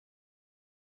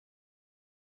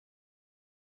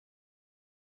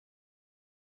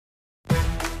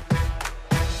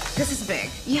This is big.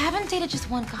 You haven't dated just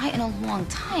one guy in a long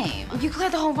time. You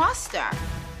cleared the whole roster.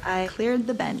 I cleared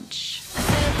the bench.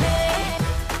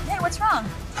 Hey, what's wrong?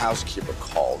 Housekeeper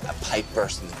called. A pipe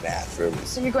burst in the bathroom.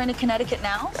 So you're going to Connecticut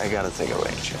now? I gotta take a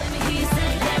rain check.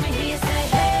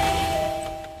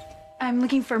 I'm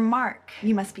looking for Mark.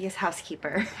 You must be his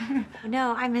housekeeper.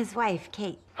 No, I'm his wife,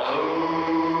 Kate.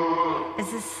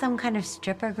 Is this some kind of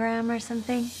strippergram or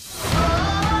something?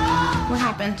 What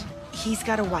happened? He's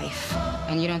got a wife.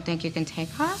 And you don't think you can take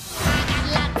her?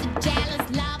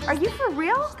 Are you for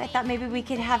real? I thought maybe we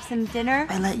could have some dinner.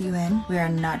 I let you in. We are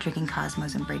not drinking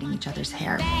Cosmos and braiding each other's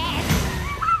hair. I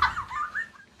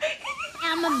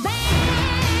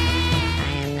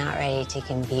am not ready to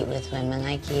compete with women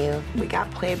like you. We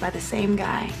got played by the same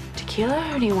guy.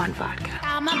 Tequila or do you want vodka?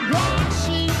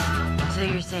 So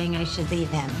you're saying I should leave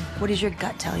him? What does your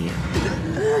gut tell you?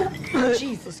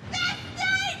 Jesus.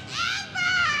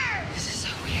 This is so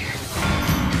weird.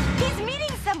 He's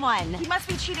meeting someone. He must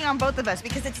be cheating on both of us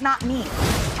because it's not me.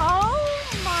 Oh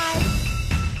my.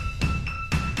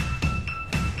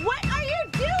 What are you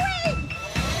doing?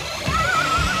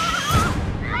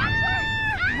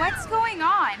 What's going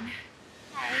on?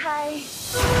 Hi.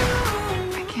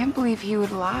 I can't believe he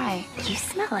would lie. You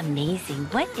smell amazing.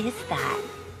 What is that?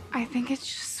 I think it's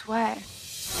just sweat.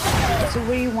 So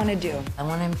what do you want to do? I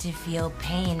want him to feel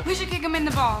pain. We should kick him in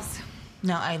the balls.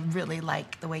 No, I really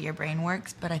like the way your brain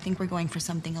works, but I think we're going for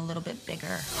something a little bit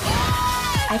bigger.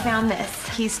 I found this.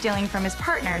 He's stealing from his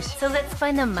partners. So let's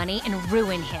find the money and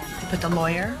ruin him. Put the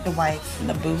lawyer, the wife, and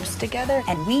the booze together.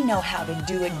 And we know how to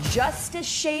do it just as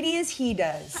shady as he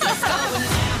does.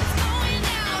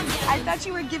 I thought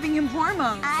you were giving him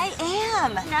hormones. I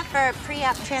am. Not for a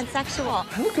pre-op transsexual.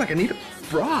 I look like I need a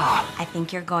bra. I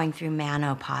think you're going through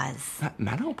menopause.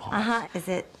 Menopause? Uh-huh. Is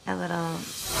it a little...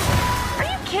 Are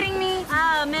you kidding me?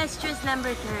 Oh, mistress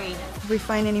number 3. If we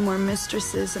find any more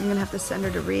mistresses, I'm gonna have to send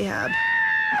her to rehab.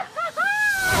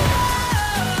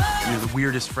 You're the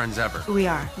weirdest friends ever. We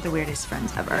are the weirdest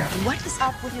friends ever. What is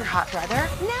up with your hot brother?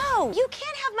 No, you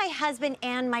can't have my husband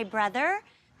and my brother.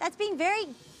 That's being very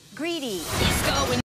greedy.